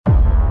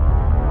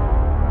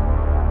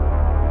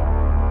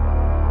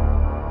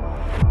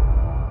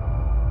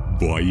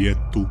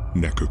Vaiettu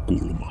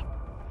näkökulma.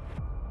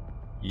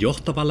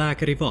 Johtava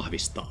lääkäri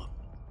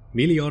vahvistaa.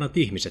 Miljoonat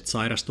ihmiset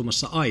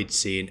sairastumassa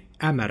AIDSiin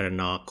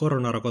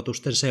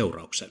mRNA-koronarokotusten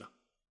seurauksena.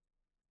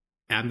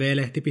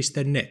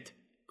 mvlehti.net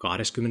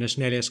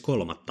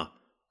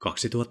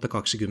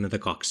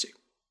 24.3.2022.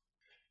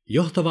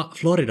 Johtava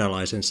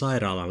floridalaisen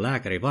sairaalan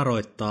lääkäri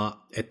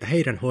varoittaa, että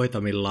heidän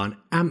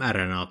hoitamillaan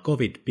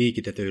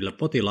mRNA-covid-piikitetyillä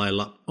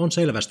potilailla on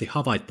selvästi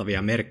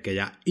havaittavia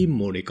merkkejä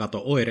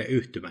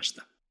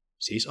immuunikato-oireyhtymästä,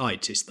 siis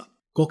AIDSista,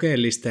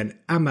 kokeellisten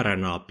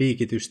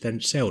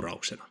mRNA-piikitysten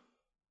seurauksena.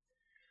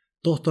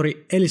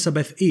 Tohtori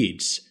Elizabeth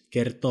Eads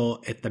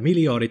kertoo, että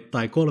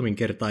miljoonittain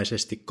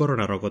kolminkertaisesti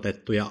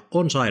koronarokotettuja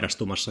on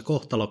sairastumassa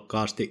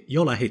kohtalokkaasti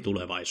jo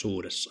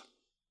lähitulevaisuudessa.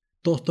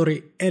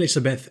 Tohtori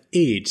Elizabeth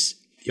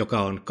Eads,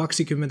 joka on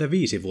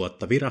 25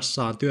 vuotta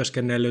virassaan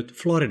työskennellyt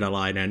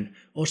floridalainen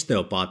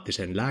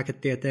osteopaattisen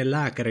lääketieteen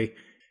lääkäri,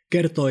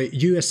 kertoi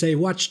USA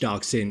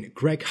Watchdogsin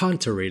Greg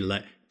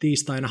Hunterille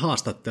tiistaina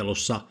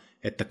haastattelussa,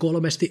 että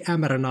 3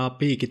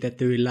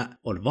 mRNA-piikitetyillä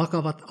on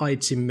vakavat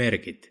AIDSin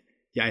merkit,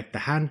 ja että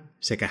hän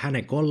sekä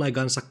hänen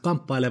kollegansa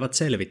kamppailevat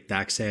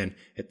selvittääkseen,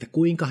 että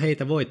kuinka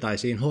heitä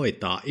voitaisiin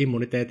hoitaa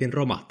immuniteetin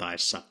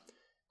romahtaessa,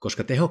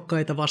 koska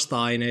tehokkaita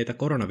vasta-aineita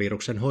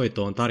koronaviruksen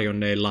hoitoon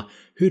tarjonneilla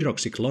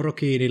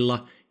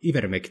hydroksiklorokiinilla,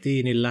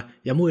 ivermektiinillä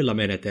ja muilla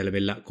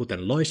menetelmillä,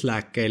 kuten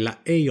loislääkkeillä,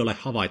 ei ole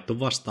havaittu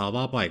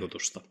vastaavaa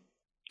vaikutusta.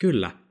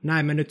 Kyllä,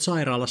 näemme nyt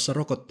sairaalassa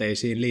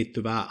rokotteisiin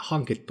liittyvää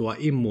hankittua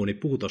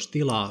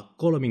immuunipuutostilaa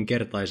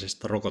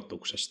kolminkertaisesta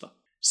rokotuksesta.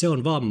 Se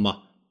on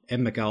vamma,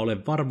 emmekä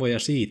ole varmoja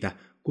siitä,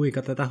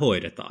 kuinka tätä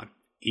hoidetaan,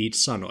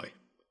 Eads sanoi.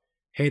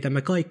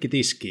 Heitämme kaikki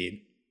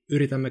tiskiin.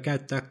 Yritämme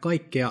käyttää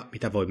kaikkea,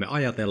 mitä voimme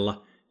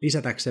ajatella,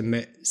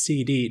 lisätäksemme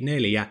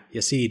CD4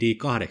 ja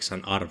CD8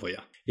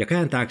 arvoja, ja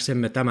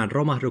kääntääksemme tämän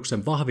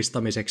romahduksen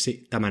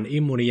vahvistamiseksi tämän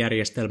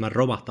immuunijärjestelmän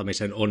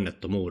romahtamisen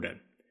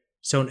onnettomuuden.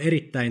 Se on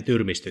erittäin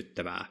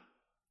tyrmistyttävää.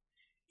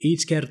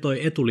 Eads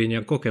kertoi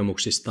etulinjan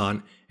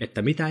kokemuksistaan,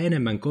 että mitä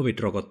enemmän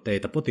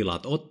covid-rokotteita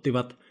potilaat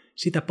ottivat,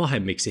 sitä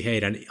pahemmiksi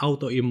heidän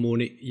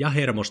autoimmuuni- ja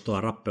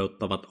hermostoa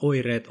rappeuttavat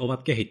oireet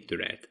ovat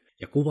kehittyneet,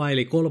 ja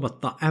kuvaili 3.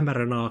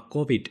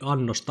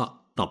 mRNA-covid-annosta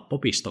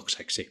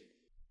tappopistokseksi.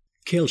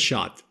 Kill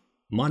shot,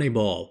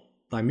 moneyball,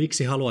 tai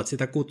miksi haluat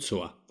sitä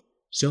kutsua?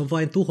 Se on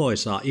vain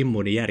tuhoisaa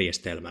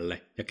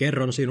immuunijärjestelmälle, ja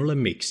kerron sinulle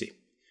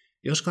miksi.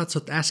 Jos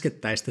katsot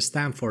äskettäistä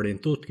Stanfordin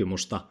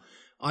tutkimusta,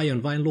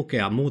 aion vain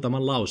lukea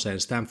muutaman lauseen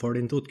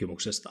Stanfordin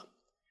tutkimuksesta.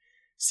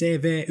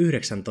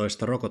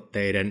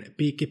 CV-19-rokotteiden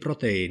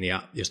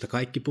piikkiproteiinia, josta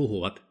kaikki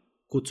puhuvat,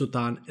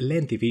 kutsutaan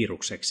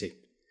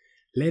lentivirukseksi.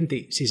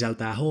 Lenti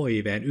sisältää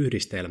HIV:n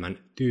yhdistelmän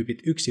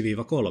tyypit 1-3,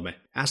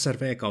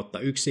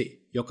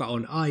 SRV/1, joka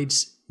on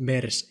AIDS,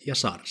 MERS ja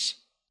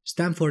SARS.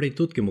 Stanfordin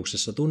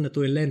tutkimuksessa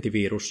tunnetuin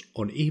lentivirus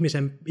on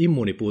ihmisen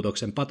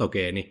immuunipuutoksen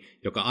patogeeni,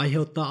 joka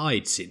aiheuttaa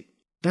AIDSin.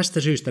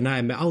 Tästä syystä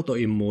näemme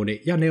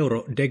autoimmuuni- ja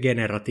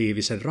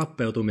neurodegeneratiivisen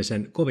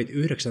rappeutumisen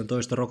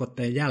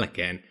COVID-19-rokotteen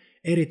jälkeen,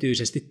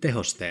 erityisesti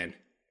tehosteen.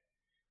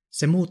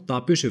 Se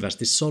muuttaa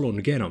pysyvästi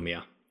solun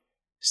genomia.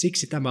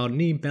 Siksi tämä on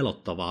niin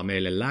pelottavaa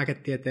meille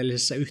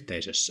lääketieteellisessä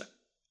yhteisössä.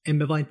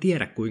 Emme vain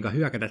tiedä, kuinka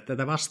hyökätä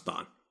tätä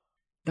vastaan.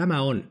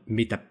 Tämä on,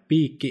 mitä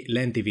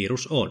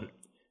piikki-lentivirus on.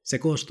 Se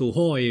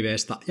koostuu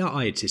HIV:stä ja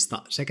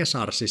AIDSista sekä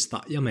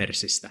SARSista ja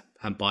MERSistä,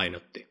 hän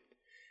painotti.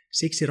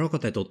 Siksi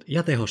rokotetut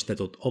ja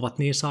tehostetut ovat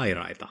niin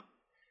sairaita.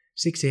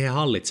 Siksi he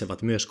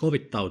hallitsevat myös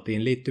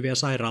covid-tautiin liittyviä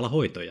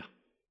sairaalahoitoja.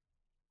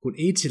 Kun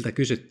Eadsiltä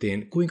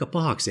kysyttiin, kuinka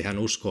pahaksi hän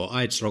uskoo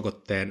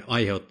AIDS-rokotteen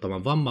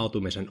aiheuttaman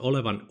vammautumisen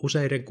olevan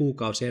useiden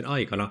kuukausien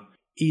aikana,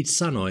 Eads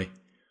sanoi,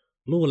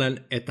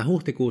 luulen, että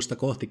huhtikuusta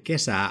kohti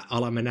kesää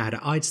alamme nähdä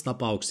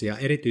AIDS-tapauksia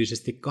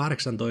erityisesti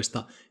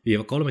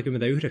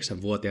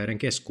 18-39-vuotiaiden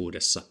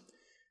keskuudessa,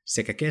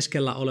 sekä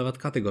keskellä olevat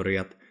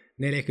kategoriat 40-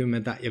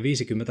 ja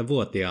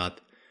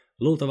 50-vuotiaat,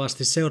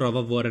 luultavasti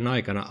seuraavan vuoden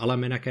aikana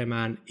alamme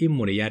näkemään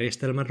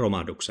immuunijärjestelmän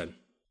romahduksen.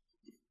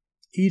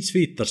 Eads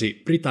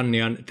viittasi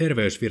Britannian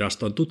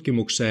terveysviraston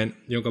tutkimukseen,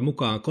 jonka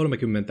mukaan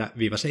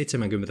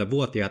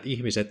 30-70-vuotiaat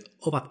ihmiset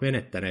ovat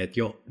menettäneet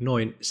jo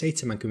noin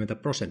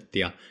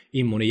 70%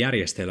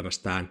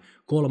 immuunijärjestelmästään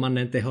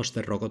 3.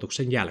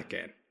 tehosterokotuksen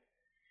jälkeen.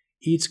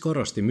 Eads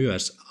korosti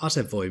myös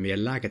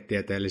asevoimien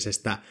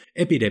lääketieteellisestä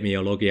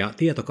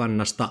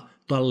epidemiologia-tietokannasta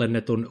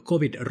tallennetun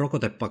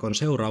covid-rokotepakon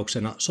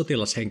seurauksena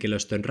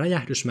sotilashenkilöstön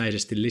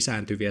räjähdysmäisesti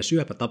lisääntyviä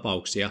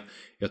syöpätapauksia,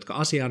 jotka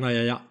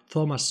asianajaja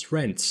Thomas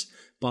Rentz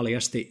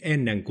paljasti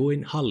ennen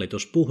kuin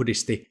hallitus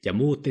puhdisti ja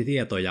muutti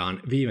tietojaan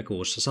viime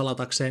kuussa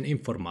salatakseen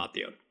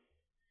informaation.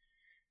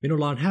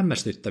 Minulla on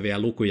hämmästyttäviä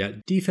lukuja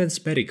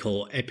Defense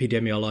Medical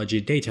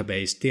Epidemiology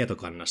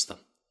Database-tietokannasta.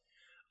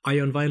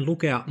 Aion vain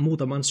lukea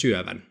muutaman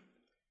syövän.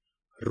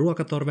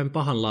 Ruokatorven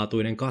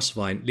pahanlaatuinen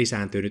kasvain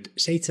lisääntynyt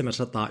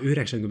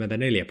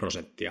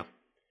 794%.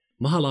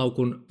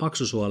 Mahalaukun,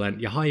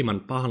 paksusuolen ja haiman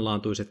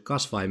pahanlaatuiset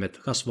kasvaimet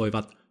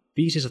kasvoivat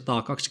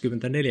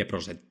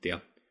 524%.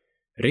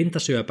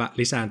 Rintasyöpä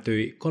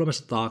lisääntyi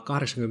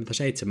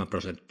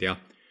 387%,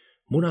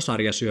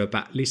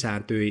 Munasarjasyöpä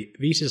lisääntyi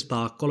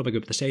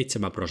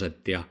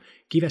 537%,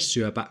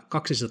 kivessyöpä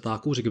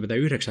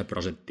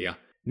 269%.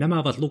 Nämä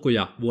ovat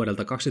lukuja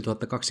vuodelta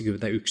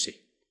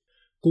 2021.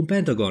 Kun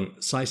Pentagon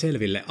sai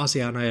selville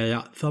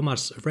asianajaja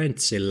Thomas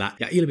Rentzillä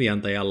ja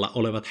ilmiantajalla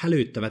olevat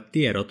hälyttävät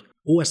tiedot,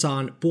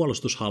 USA:n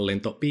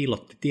puolustushallinto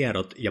piilotti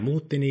tiedot ja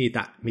muutti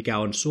niitä, mikä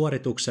on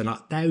suorituksena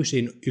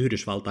täysin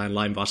Yhdysvaltain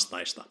lain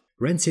vastaista.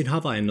 Rentzin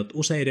havainnot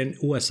useiden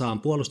USA:n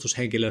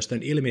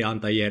puolustushenkilöstön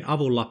ilmiantajien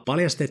avulla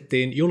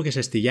paljastettiin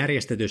julkisesti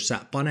järjestetyssä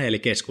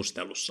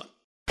paneelikeskustelussa.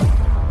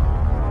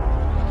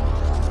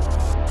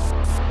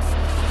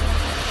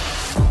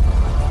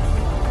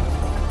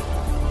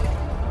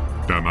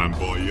 Tämän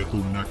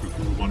vaietun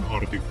näkökulman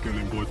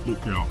artikkelin voit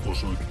lukea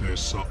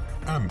osoitteessa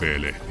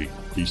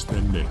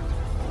mblehti.net.